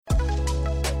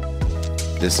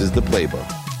This is The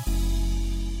Playbook.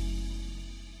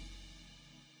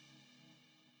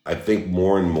 I think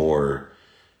more and more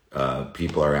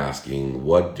people are asking,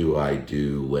 what do I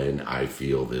do when I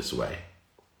feel this way?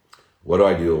 What do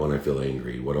I do when I feel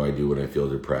angry? What do I do when I feel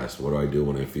depressed? What do I do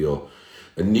when I feel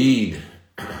a need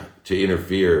to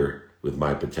interfere with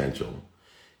my potential?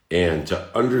 And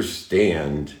to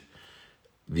understand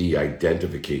the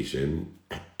identification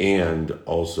and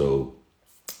also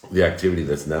the activity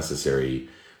that's necessary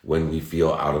when we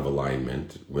feel out of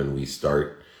alignment, when we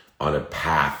start on a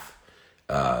path,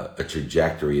 a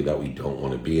trajectory that we don't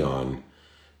want to be on,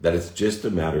 that it's just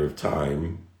a matter of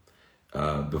time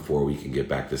before we can get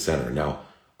back to center. Now,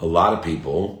 a lot of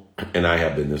people, and I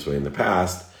have been this way in the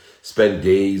past, spend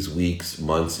days, weeks,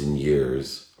 months, and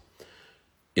years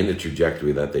in a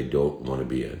trajectory that they don't want to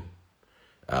be in.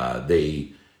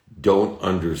 They don't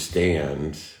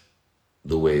understand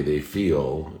the way they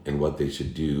feel and what they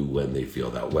should do when they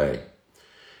feel that way.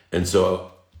 And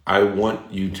so I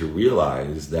want you to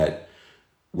realize that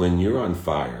when you're on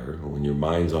fire, when your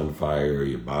mind's on fire,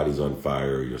 your body's on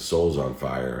fire, your soul's on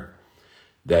fire,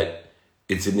 that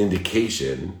it's an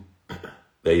indication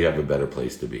that you have a better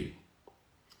place to be.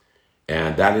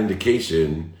 And that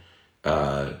indication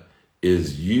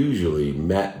is usually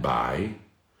met by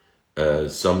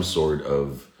some sort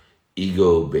of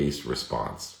ego-based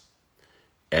response.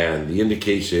 And the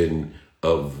indication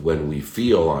of when we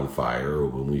feel on fire or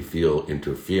when we feel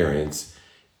interference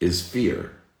is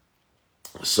fear,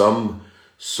 some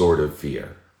sort of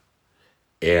fear.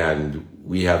 And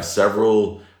we have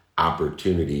several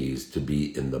opportunities to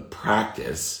be in the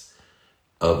practice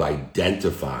of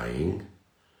identifying,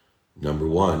 number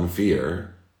one,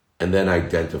 fear, and then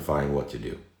identifying what to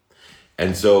do.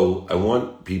 And so I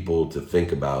want people to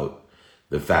think about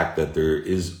the fact that there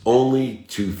is only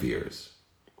two fears.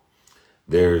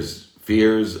 There's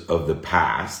fears of the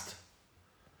past,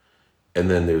 and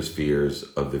then there's fears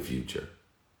of the future.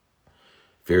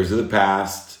 Fears of the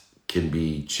past can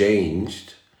be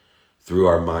changed through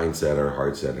our mindset, our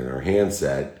heart set, and our hand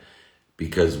set,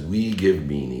 because we give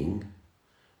meaning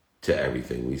to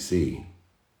everything we see.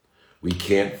 We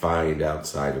can't find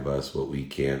outside of us what we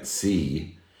can't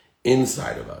see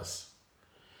inside of us.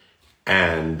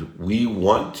 And we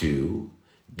want to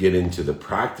get into the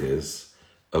practice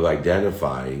of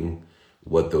identifying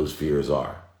what those fears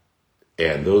are.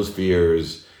 And those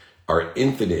fears are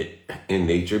infinite in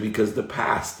nature because the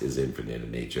past is infinite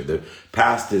in nature. The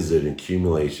past is an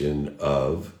accumulation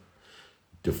of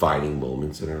defining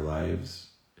moments in our lives,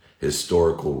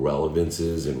 historical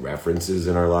relevances and references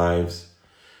in our lives,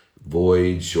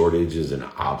 voids, shortages, and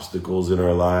obstacles in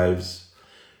our lives.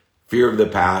 Fear of the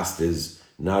past is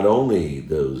not only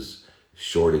those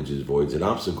shortages, voids, and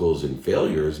obstacles and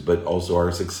failures, but also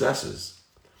our successes.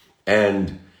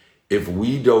 And if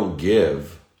we don't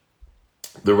give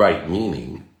the right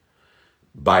meaning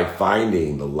by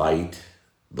finding the light,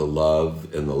 the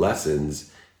love, and the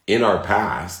lessons in our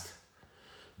past,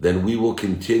 then we will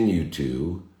continue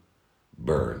to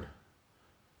burn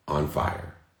on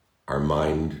fire. Our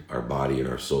mind, our body, and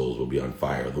our souls will be on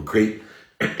fire. They'll create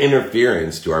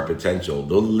interference to our potential.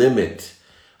 They'll limit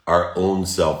our own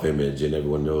self-image, and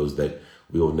everyone knows that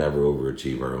we will never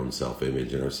overachieve our own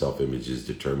self-image, and our self-image is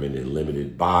determined and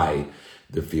limited by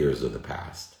the fears of the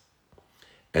past.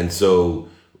 And so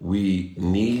we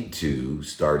need to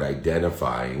start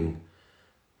identifying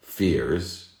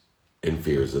fears and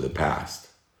fears of the past.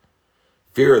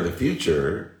 Fear of the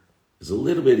future is a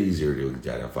little bit easier to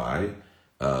identify.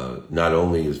 Not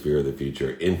only is fear of the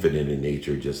future infinite in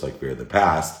nature, just like fear of the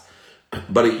past,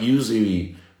 but it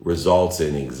usually results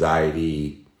in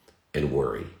anxiety and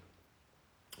worry.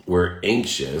 We're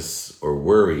anxious or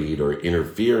worried or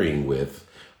interfering with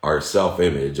our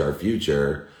self-image, our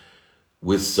future,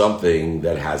 with something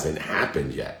that hasn't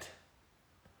happened yet.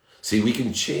 See, we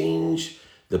can change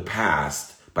the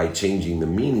past by changing the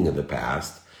meaning of the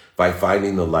past, by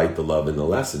finding the light, the love, and the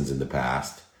lessons in the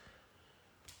past.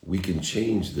 We can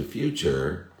change the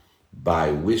future by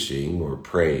wishing or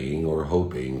praying or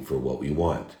hoping for what we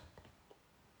want.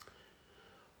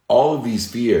 All of these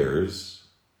fears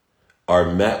are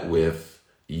met with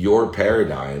your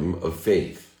paradigm of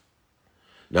faith.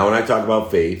 Now, when I talk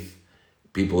about faith,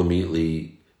 people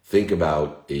immediately think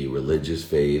about a religious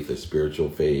faith, a spiritual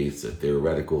faith, a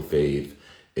theoretical faith,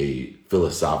 a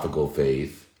philosophical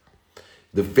faith.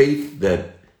 The faith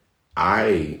that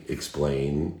I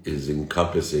explain is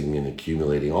encompassing and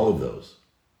accumulating all of those.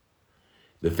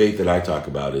 The faith that I talk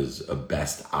about is a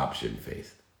best option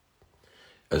faith,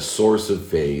 a source of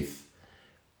faith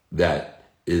that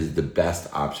is the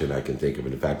best option I can think of.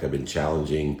 And in fact, I've been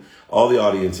challenging all the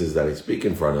audiences that I speak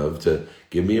in front of to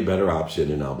give me a better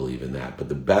option, and I'll believe in that. But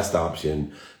the best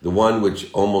option, the one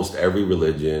which almost every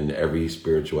religion, every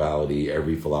spirituality,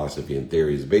 every philosophy and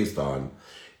theory is based on,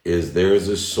 is there is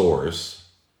a source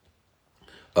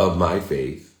of my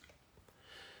faith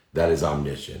that is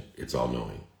omniscient. It's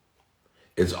all-knowing.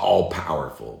 It's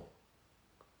all-powerful.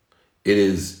 It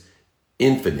is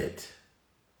infinite,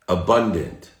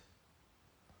 abundant.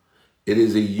 It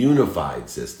is a unified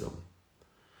system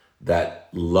that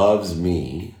loves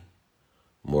me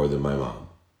more than my mom.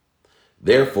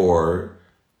 Therefore,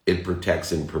 it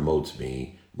protects and promotes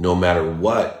me no matter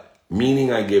what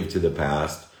meaning I give to the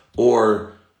past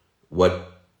or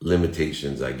what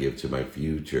limitations I give to my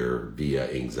future via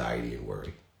anxiety and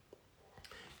worry.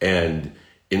 And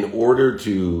in order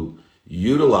to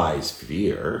utilize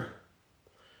fear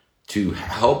to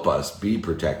help us be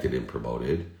protected and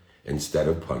promoted instead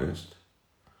of punished,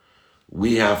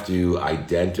 we have to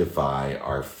identify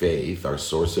our faith, our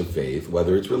source of faith,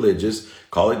 whether it's religious,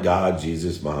 call it God,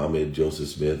 Jesus, Muhammad, Joseph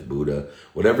Smith, Buddha,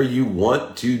 whatever you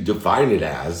want to define it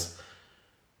as.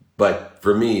 But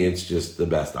for me, it's just the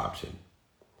best option.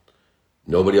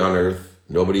 Nobody on earth,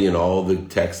 nobody in all the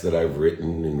texts that I've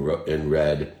written and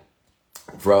read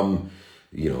from,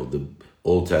 the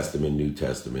Old Testament, New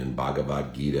Testament,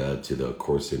 Bhagavad Gita to the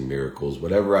Course in Miracles,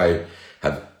 whatever I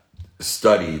have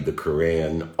studied, the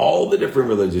Quran, all the different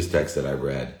religious texts that I've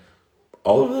read,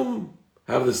 all of them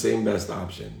have the same best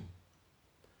option.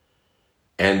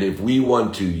 And if we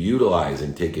want to utilize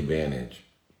and take advantage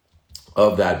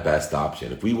of that best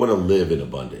option, if we want to live in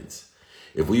abundance,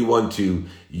 if we want to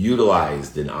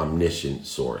utilize an omniscient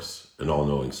source, an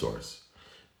all-knowing source,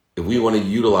 if we want to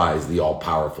utilize the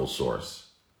all-powerful source,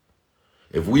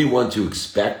 if we want to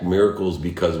expect miracles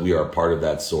because we are part of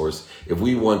that source, if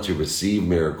we want to receive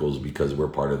miracles because we're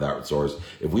part of that source,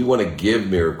 if we want to give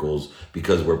miracles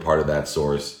because we're part of that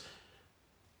source,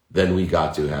 then we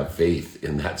got to have faith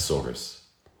in that source.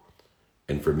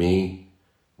 And for me,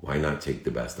 why not take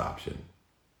the best option?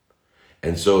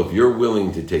 And so if you're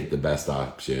willing to take the best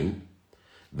option,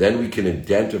 then we can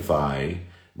identify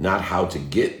not how to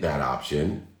get that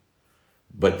option,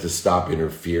 but to stop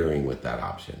interfering with that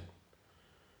option.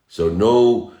 So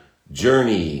no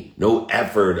journey, no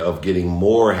effort of getting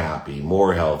more happy,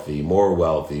 more healthy, more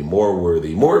wealthy, more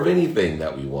worthy, more of anything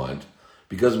that we want,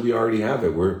 because we already have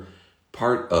it. We're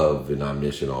part of an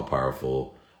omniscient,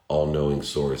 all-powerful, all-knowing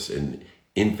source, an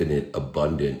infinite,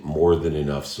 abundant, more than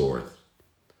enough source.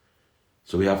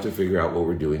 So we have to figure out what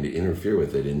we're doing to interfere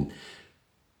with it. And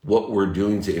what we're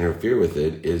doing to interfere with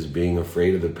it is being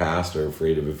afraid of the past or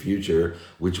afraid of a future,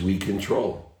 which we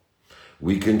control.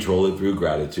 We control it through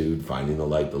gratitude, finding the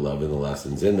light, the love, and the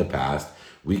lessons in the past.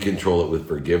 We control it with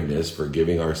forgiveness,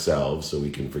 forgiving ourselves so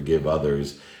we can forgive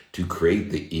others to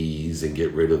create the ease and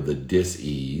get rid of the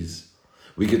dis-ease.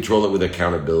 We control it with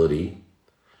accountability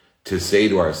to say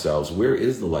to ourselves, where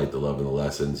is the light, the love, and the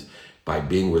lessons, by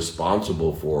being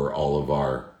responsible for all of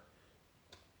our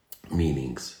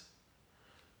meanings.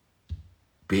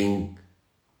 Being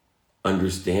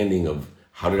understanding of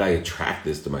how did I attract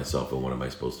this to myself and what am I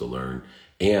supposed to learn?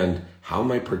 And how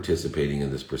am I participating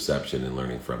in this perception and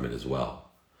learning from it as well?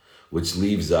 Which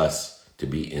leaves us to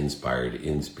be inspired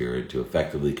in spirit to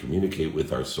effectively communicate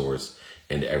with our source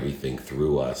and everything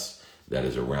through us that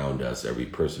is around us, every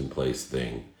person, place,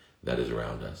 thing that is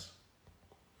around us.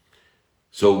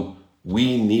 So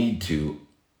we need to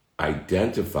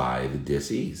identify the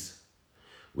dis-ease.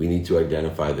 We need to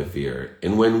identify the fear.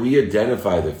 And when we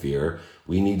identify the fear,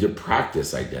 we need to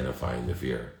practice identifying the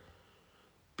fear,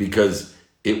 because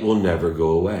it will never go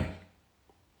away.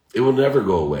 It will never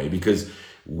go away because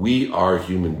we are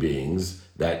human beings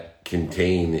that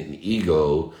contain an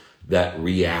ego that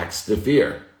reacts to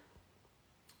fear.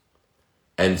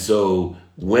 And so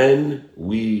when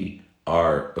we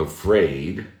are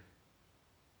afraid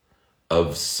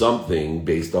of something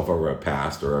based off of our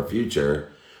past or our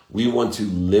future, we want to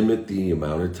limit the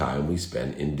amount of time we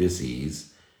spend in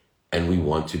dis-ease, and we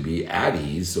want to be at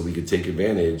ease so we can take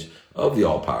advantage of the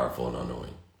all-powerful and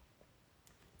all-knowing,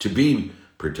 to be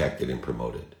protected and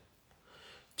promoted,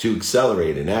 to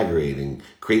accelerate and aggregate and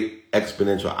create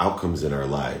exponential outcomes in our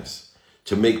lives,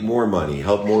 to make more money,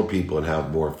 help more people, and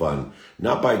have more fun,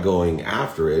 not by going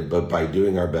after it, but by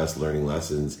doing our best, learning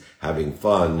lessons, having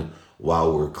fun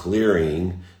while we're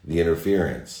clearing the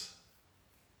interference.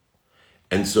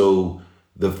 And so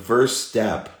the first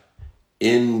step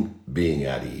in being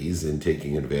at ease and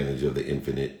taking advantage of the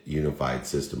infinite unified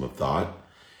system of thought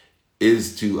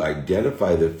is to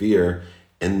identify the fear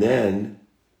and then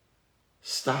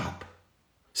stop.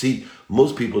 See,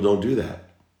 most people don't do that.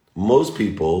 Most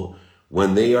people,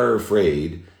 when they are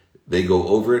afraid, they go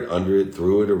over it, under it,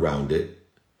 through it, around it,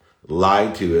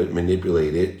 lie to it,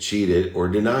 manipulate it, cheat it, or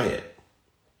deny it.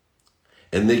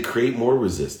 And they create more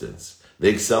resistance.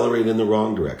 They accelerate in the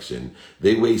wrong direction.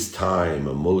 They waste time,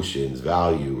 emotions,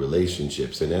 value,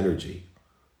 relationships, and energy.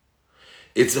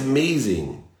 It's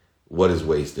amazing what is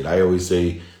wasted. I always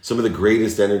say some of the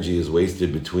greatest energy is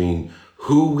wasted between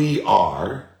who we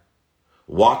are,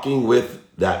 walking with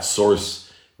that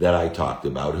source that I talked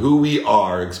about, who we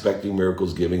are, expecting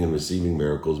miracles, giving and receiving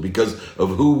miracles because of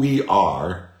who we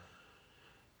are,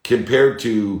 compared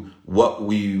to what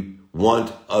we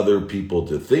want other people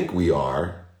to think we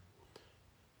are,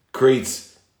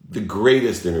 creates the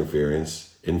greatest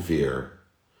interference and fear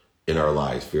in our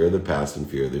lives. Fear of the past and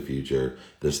fear of the future,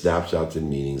 the snapshots and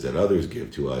meanings that others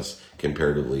give to us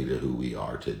comparatively to who we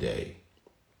are today.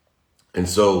 And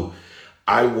so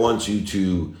I want you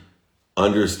to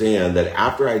understand that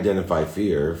after I identify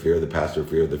fear of the past or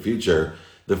fear of the future,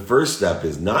 the first step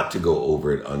is not to go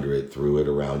over it, under it, through it,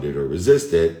 around it, or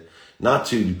resist it, not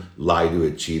to lie to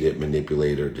it, cheat it,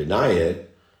 manipulate, or deny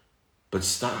it, but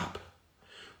stop.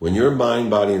 When your mind,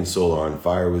 body, and soul are on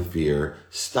fire with fear,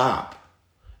 stop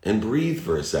and breathe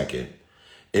for a second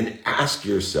and ask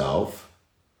yourself,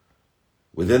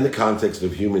 within the context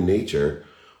of human nature,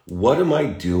 what am I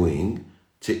doing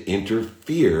to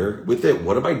interfere with it?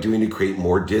 What am I doing to create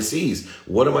more dis-ease?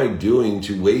 What am I doing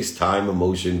to waste time,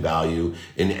 emotion, value,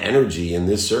 and energy in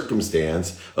this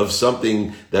circumstance of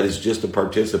something that is just a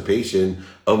participation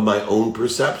of my own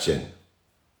perception?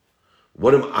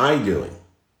 What am I doing?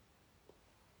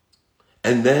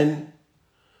 And then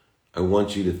I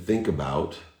want you to think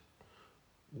about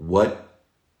what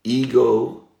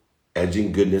ego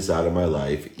edging goodness out of my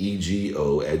life,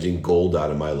 EGO, edging gold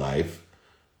out of my life,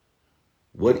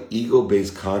 what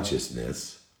ego-based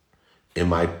consciousness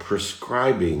am I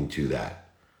prescribing to that?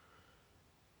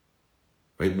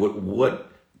 Right?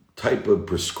 What type of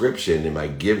prescription am I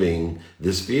giving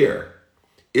this fear?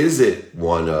 Is it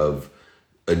one of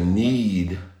a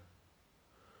need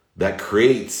that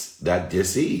creates that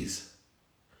dis-ease?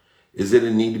 Is it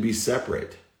a need to be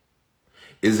separate?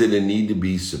 Is it a need to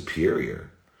be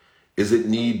superior? Is it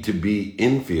need to be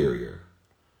inferior?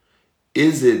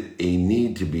 Is it a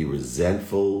need to be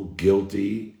resentful,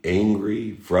 guilty,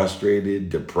 angry, frustrated,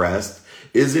 depressed?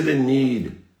 Is it a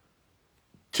need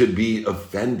to be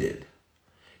offended?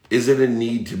 Is it a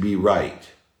need to be right?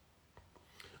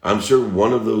 I'm sure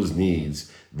one of those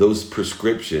needs, those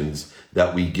prescriptions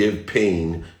that we give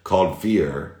pain called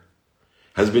fear,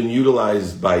 has been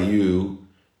utilized by you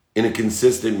in a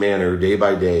consistent manner day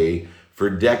by day for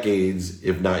decades,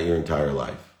 if not your entire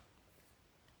life.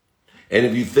 And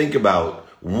if you think about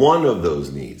one of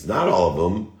those needs, not all of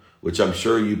them, which I'm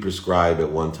sure you prescribe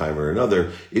at one time or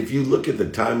another, if you look at the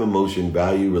time, emotion,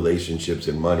 value, relationships,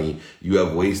 and money you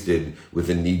have wasted with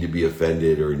a need to be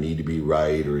offended or a need to be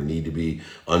right or a need to be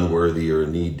unworthy or a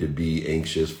need to be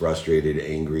anxious, frustrated,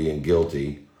 angry, and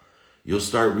guilty, you'll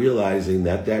start realizing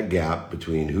that that gap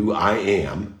between who I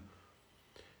am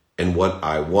and what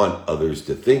I want others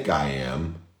to think I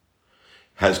am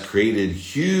has created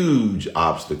huge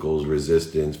obstacles,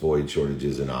 resistance, void,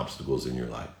 shortages, and obstacles in your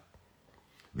life.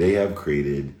 They have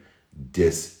created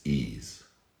dis-ease.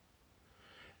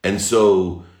 And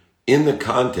so in the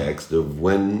context of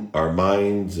when our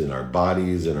minds and our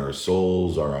bodies and our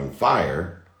souls are on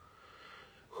fire,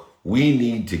 we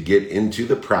need to get into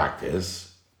the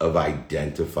practice of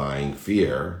identifying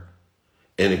fear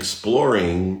and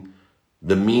exploring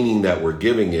the meaning that we're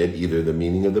giving it, either the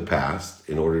meaning of the past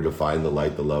in order to find the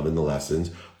light, the love, and the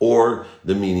lessons, or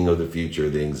the meaning of the future,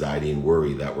 the anxiety and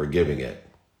worry that we're giving it.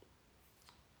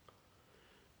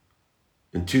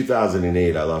 In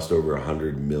 2008, I lost over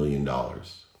 $100 million.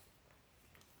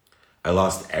 I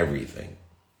lost everything.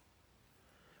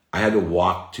 I had to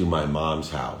walk to my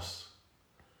mom's house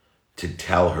to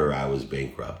tell her I was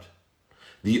bankrupt.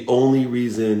 The only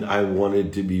reason I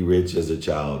wanted to be rich as a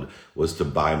child was to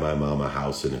buy my mom a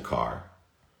house and a car,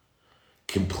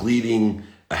 completing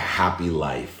a happy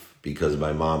life because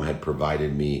my mom had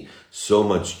provided me so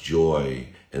much joy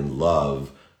and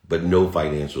love, but no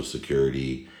financial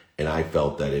security. And I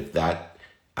felt that if that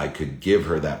I could give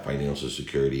her that financial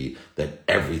security, that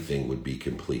everything would be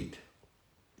complete.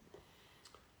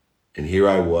 And here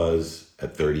I was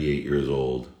at 38 years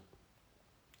old,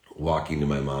 walking to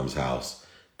my mom's house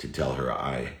to tell her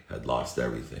I had lost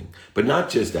everything. But not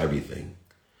just everything.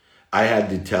 I had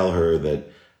to tell her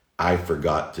that I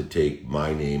forgot to take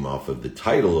my name off of the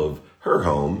title of her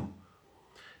home,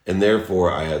 and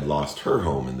therefore I had lost her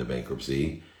home in the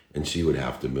bankruptcy, and she would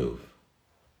have to move.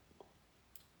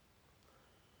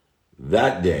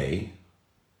 that day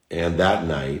and that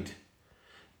night,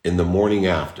 in the morning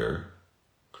after,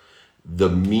 the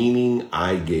meaning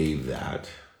I gave that,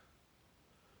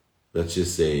 let's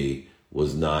just say,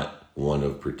 was not one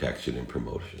of protection and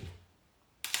promotion.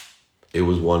 It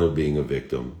was one of being a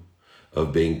victim,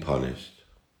 of being punished.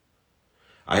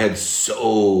 I had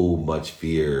so much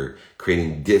fear,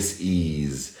 creating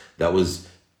dis-ease that was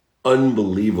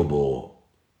unbelievable.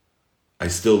 I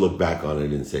still look back on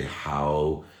it and say,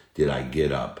 how did I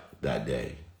get up that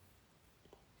day?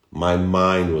 My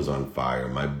mind was on fire.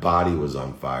 My body was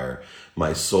on fire.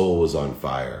 My soul was on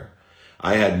fire.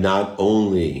 I had not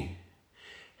only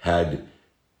had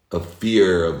a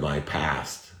fear of my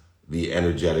past, the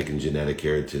energetic and genetic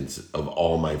heritage of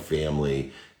all my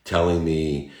family telling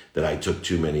me that I took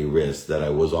too many risks, that I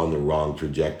was on the wrong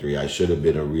trajectory, I should have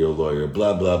been a real lawyer,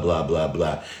 blah, blah, blah, blah,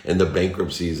 blah. And the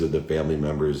bankruptcies of the family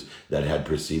members that had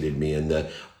preceded me and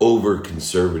the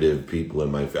over-conservative people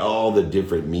in my family, all the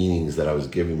different meanings that I was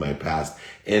giving my past.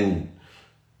 And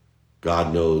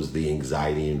God knows the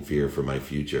anxiety and fear for my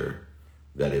future,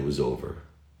 that it was over.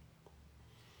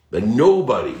 That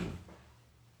nobody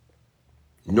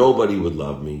would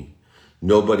love me.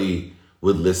 Nobody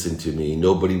would listen to me.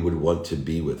 Nobody would want to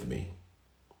be with me.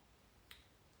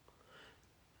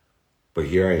 But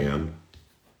here I am,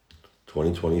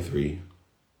 2023.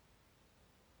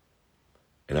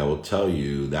 And I will tell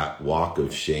you that walk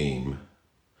of shame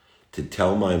to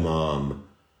tell my mom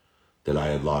that I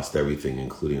had lost everything,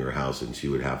 including her house, and she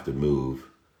would have to move,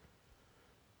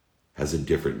 has a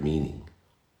different meaning.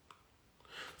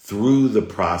 Through the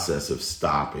process of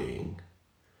stopping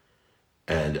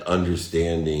and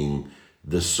understanding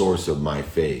the source of my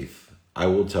faith, I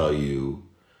will tell you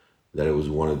that it was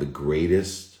one of the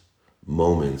greatest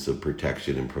moments of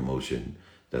protection and promotion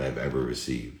that I've ever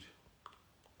received.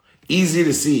 Easy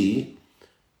to see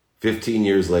 15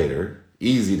 years later,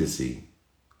 easy to see.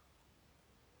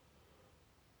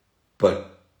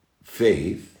 But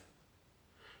faith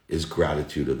is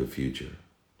gratitude of the future.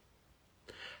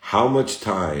 How much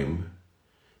time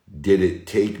did it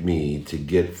take me to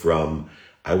get from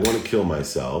I want to kill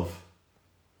myself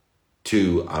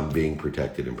to I'm being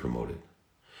protected and promoted?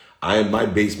 My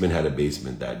basement had a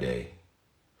basement that day.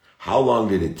 How long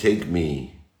did it take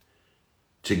me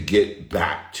to get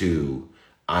back to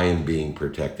I am being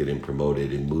protected and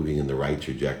promoted and moving in the right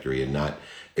trajectory and not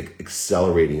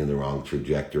accelerating in the wrong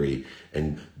trajectory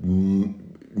and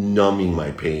numbing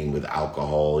my pain with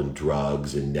alcohol and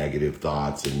drugs and negative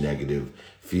thoughts and negative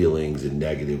feelings and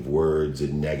negative words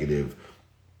and negative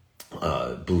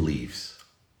beliefs?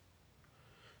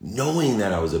 Knowing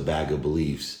that I was a bag of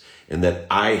beliefs and that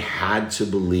I had to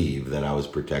believe that I was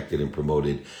protected and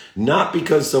promoted, not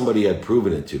because somebody had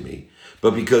proven it to me,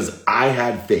 but because I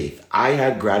had faith. I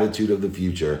had gratitude of the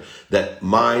future that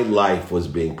my life was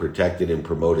being protected and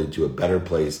promoted to a better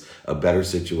place, a better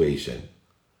situation.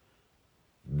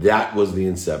 That was the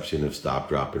inception of Stop,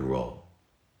 Drop, and Roll.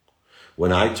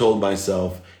 When I told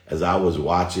myself, as I was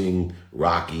watching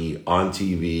Rocky on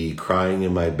TV, crying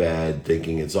in my bed,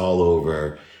 thinking it's all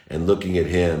over, and looking at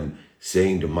him,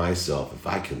 saying to myself, if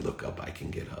I can look up, I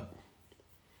can get up.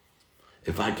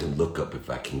 If I can look up, if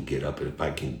I can get up, and if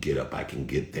I can get up, I can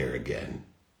get there again.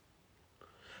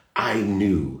 I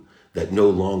knew that no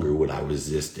longer would I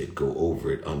resist it, go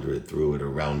over it, under it, through it,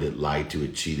 around it, lie to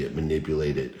it, cheat it,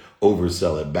 manipulate it,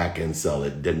 oversell it, back end sell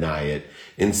it, deny it.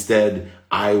 Instead,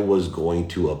 I was going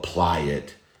to apply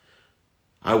it.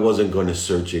 I wasn't going to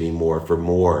search anymore for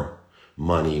more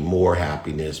money, more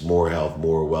happiness, more health,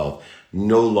 more wealth.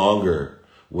 No longer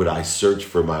would I search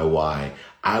for my why.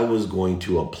 I was going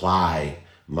to apply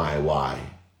my why.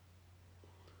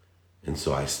 And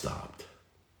so I stopped.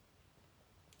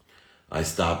 I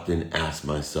stopped and asked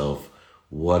myself,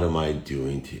 what am I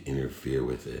doing to interfere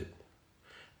with it?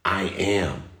 I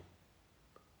am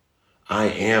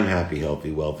happy,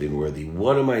 healthy, wealthy, and worthy.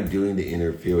 What am I doing to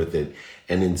interfere with it?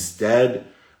 And instead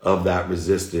of that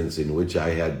resistance in which I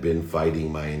had been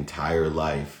fighting my entire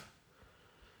life,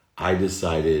 I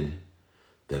decided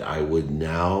that I would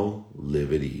now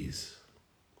live at ease,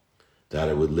 that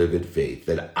I would live at faith,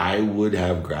 that I would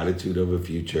have gratitude of a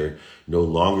future. No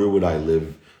longer would I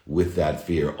live with that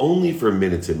fear, only for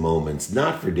minutes and moments,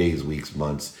 not for days, weeks,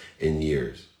 months, and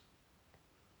years.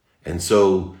 And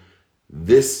so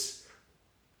this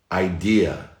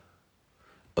idea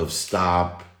of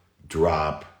stop,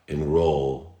 drop, and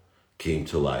roll came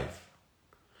to life.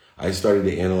 I started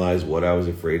to analyze what I was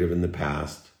afraid of in the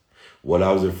past, what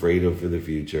I was afraid of for the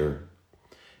future,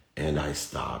 and I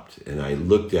stopped and I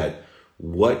looked at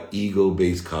what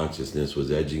ego-based consciousness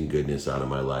was edging goodness out of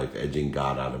my life, edging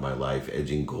God out of my life,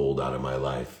 edging gold out of my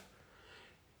life.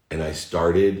 And I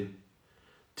started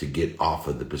to get off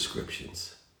of the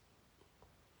prescriptions.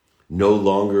 No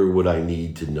longer would I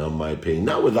need to numb my pain,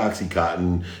 not with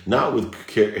Oxycontin, not with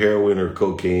heroin or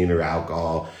cocaine or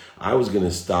alcohol. I was going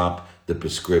to stop the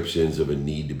prescriptions of a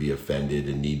need to be offended,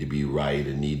 a need to be right,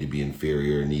 a need to be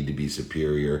inferior, a need to be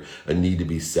superior, a need to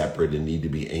be separate, a need to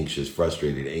be anxious,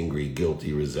 frustrated, angry,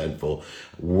 guilty, resentful,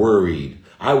 worried.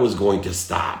 I was going to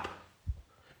stop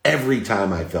every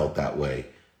time I felt that way.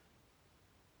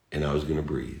 And I was going to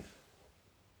breathe.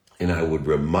 And I would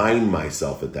remind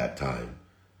myself at that time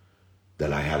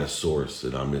that I had a source,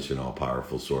 an omniscient,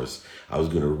 all-powerful source. I was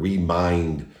going to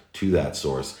remind to that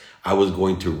source. I was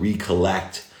going to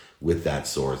recollect with that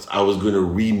source. I was going to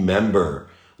remember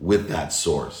with that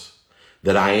source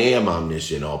that I am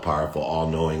omniscient, all-powerful,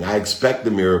 all-knowing. I expect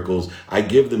the miracles. I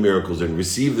give the miracles and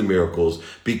receive the miracles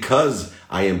because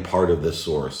I am part of the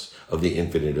source of the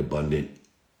infinite abundant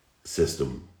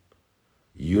system,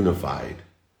 unified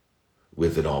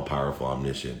with an all-powerful,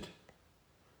 omniscient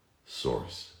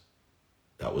source.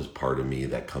 That was part of me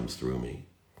that comes through me.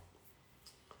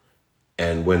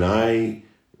 And when I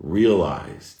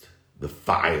realized the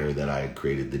fire that I had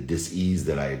created, the dis-ease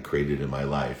that I had created in my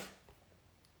life,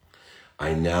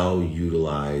 I now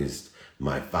utilized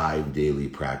my 5 daily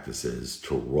practices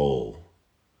to roll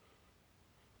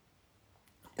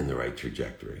in the right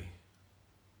trajectory.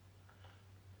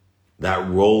 That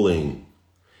rolling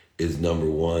is number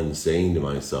one, saying to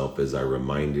myself as I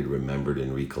remembered,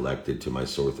 and recollected to my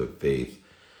source of faith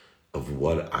of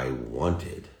what I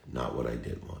wanted, not what I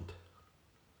didn't want.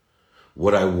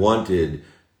 What I wanted,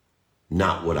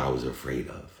 not what I was afraid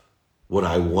of. What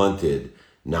I wanted,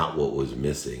 not what was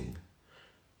missing.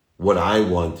 What I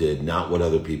wanted, not what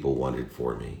other people wanted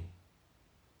for me.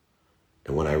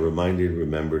 And when I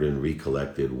remembered, and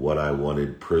recollected what I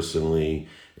wanted personally,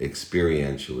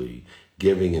 experientially,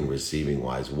 giving and receiving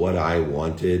wise, what I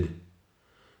wanted,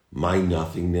 my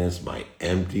nothingness, my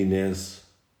emptiness,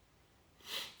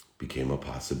 became a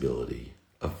possibility,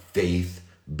 a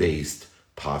faith-based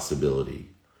possibility,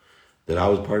 that I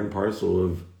was part and parcel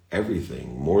of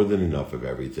everything, more than enough of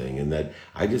everything, and that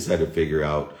I just had to figure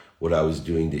out what I was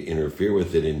doing to interfere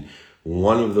with it. And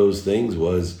one of those things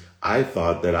was I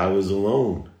thought that I was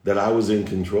alone, that I was in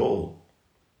control.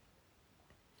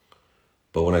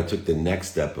 But when I took the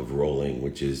next step of rolling,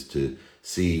 which is to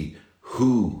see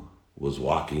who was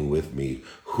walking with me,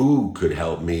 who could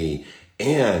help me,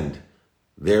 and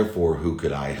therefore, who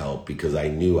could I help? Because I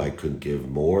knew I could give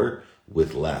more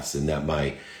with less, and that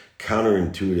my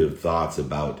counterintuitive thoughts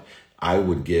about I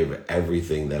would give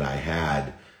everything that I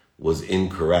had was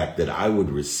incorrect, that I would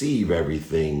receive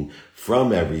everything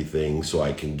from everything so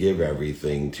I can give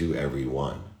everything to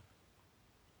everyone.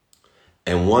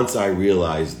 And once I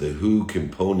realized the who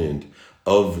component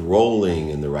of rolling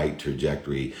in the right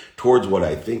trajectory towards what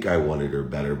I think I wanted or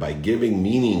better, by giving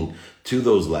meaning to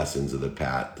those lessons of the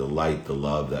path, the light, the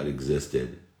love that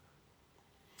existed,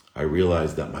 I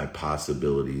realized that my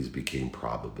possibilities became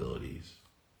probabilities.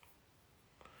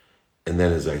 And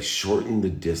then as I shortened the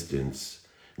distance,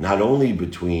 not only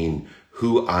between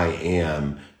who I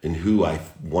am and who I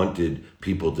wanted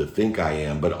people to think I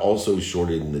am, but also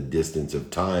shortened the distance of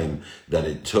time that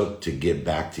it took to get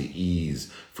back to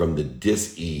ease from the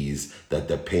dis-ease that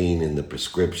the pain and the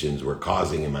prescriptions were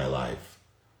causing in my life.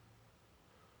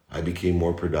 I became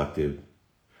more productive.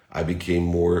 I became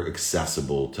more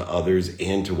accessible to others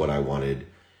and to what I wanted,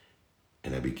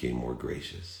 and I became more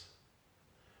gracious.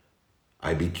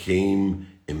 I became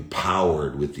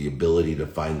empowered with the ability to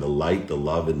find the light, the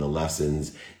love, and the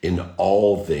lessons in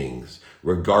all things,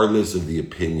 regardless of the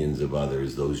opinions of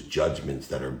others, those judgments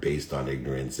that are based on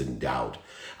ignorance and doubt.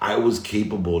 I was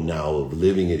capable now of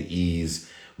living at ease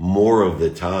more of the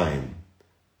time.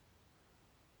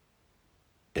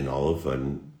 And all of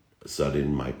a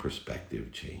sudden, my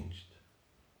perspective changed.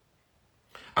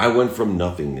 I went from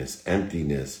nothingness,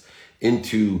 emptiness,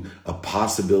 into a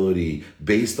possibility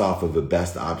based off of a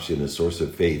best option, a source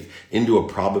of faith, into a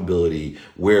probability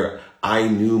where I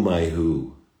knew my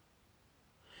who,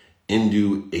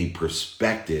 into a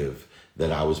perspective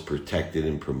that I was protected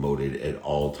and promoted at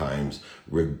all times,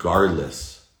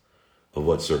 regardless of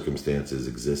what circumstances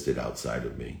existed outside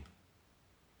of me.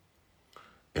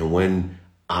 And when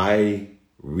I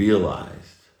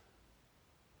realized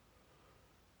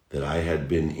that I had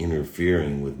been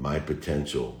interfering with my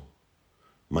potential,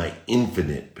 my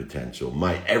infinite potential,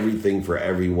 my everything for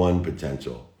everyone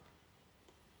potential,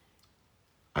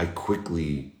 I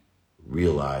quickly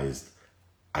realized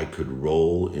I could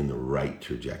roll in the right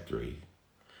trajectory.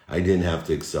 I didn't have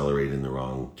to accelerate in the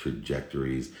wrong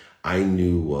trajectories. I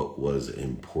knew what was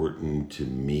important to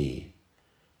me.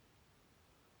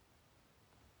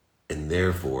 And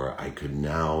therefore, I could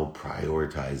now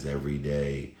prioritize every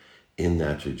day in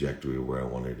that trajectory where I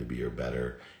wanted to be or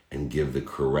better, and give the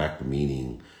correct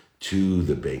meaning to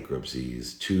the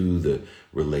bankruptcies, to the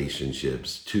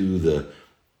relationships, to the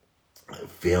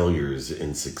failures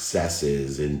and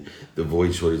successes and the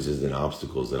void shortages and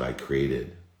obstacles that I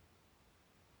created.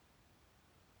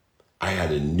 I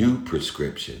had a new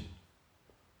prescription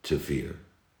to fear.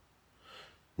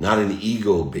 Not an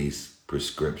ego-based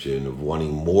prescription of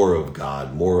wanting more of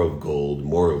God, more of gold,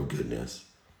 more of goodness,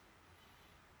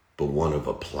 but one of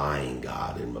applying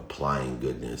God and applying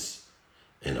goodness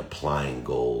and applying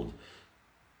gold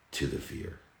to the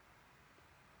fear.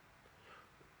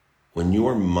 When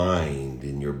your mind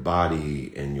and your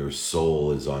body and your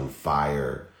soul is on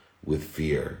fire with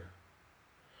fear,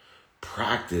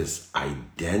 practice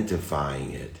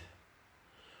identifying it.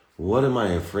 What am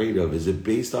I afraid of? Is it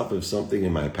based off of something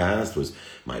in my past? Was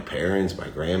my parents, my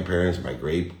grandparents, my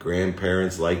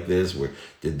great-grandparents like this?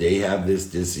 Did they have this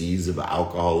disease of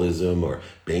alcoholism or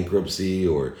bankruptcy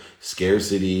or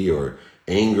scarcity or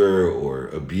anger or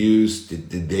abuse?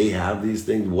 Did they have these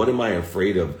things? What am I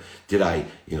afraid of? Did I,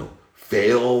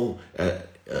 fail a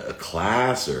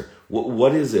class, or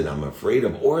what is it I'm afraid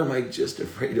of? Or am I just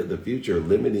afraid of the future,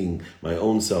 limiting my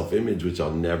own self-image, which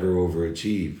I'll never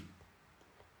overachieve?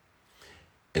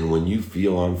 And when you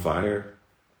feel on fire,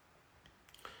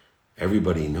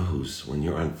 everybody knows when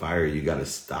you're on fire, you got to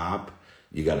stop,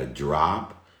 you got to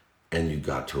drop, and you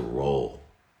got to roll.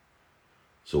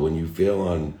 So when you feel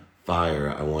on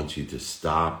fire, I want you to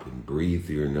stop and breathe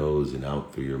through your nose and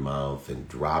out through your mouth and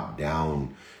drop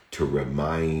down to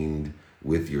remind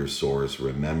with your source,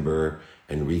 remember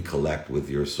and recollect with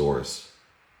your source.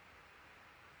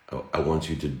 I want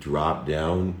you to drop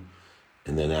down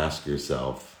and then ask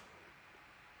yourself,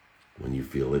 when you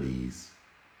feel at ease,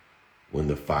 when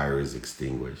the fire is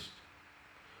extinguished,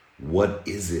 what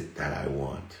is it that I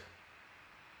want?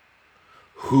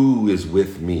 Who is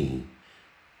with me?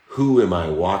 Who am I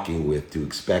walking with to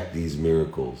expect these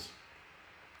miracles,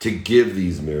 to give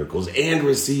these miracles and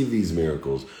receive these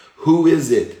miracles? Who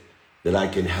is it that I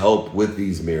can help with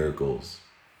these miracles?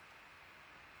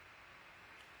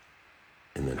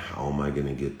 And then how am I going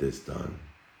to get this done?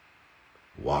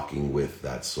 Walking with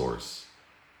that source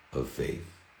of faith,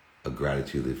 a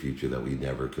gratitude of the future that we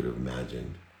never could have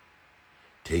imagined.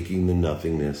 Taking the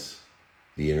nothingness,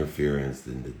 the interference,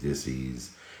 and the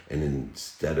dis-ease, and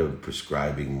instead of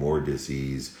prescribing more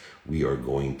dis-ease, we are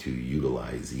going to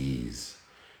utilize ease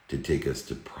to take us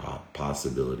to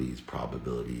possibilities,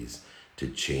 probabilities, to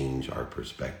change our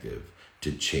perspective,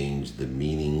 to change the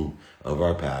meaning of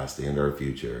our past and our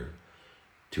future,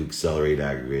 to accelerate,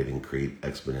 aggregate, and create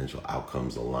exponential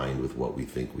outcomes aligned with what we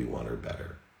think we want or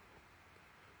better.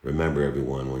 Remember,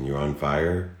 everyone, when you're on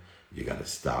fire, you got to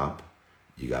stop,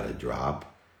 you got to drop,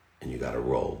 and you got to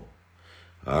roll.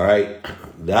 All right,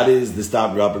 that is the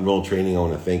Stop, Drop, and Roll training. I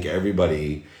want to thank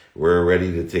everybody. We're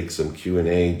ready to take some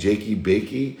Q&A. Jakey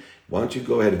Bakey, why don't you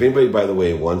go ahead? If anybody, by the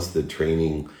way, wants the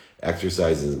training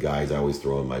exercises and guides, I always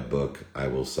throw in my book. I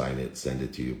will sign it, send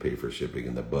it to you, pay for shipping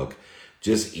in the book.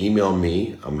 Just email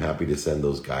me. I'm happy to send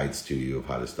those guides to you of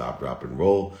how to stop, drop, and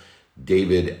roll.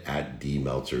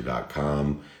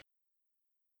 David@dmeltzer.com.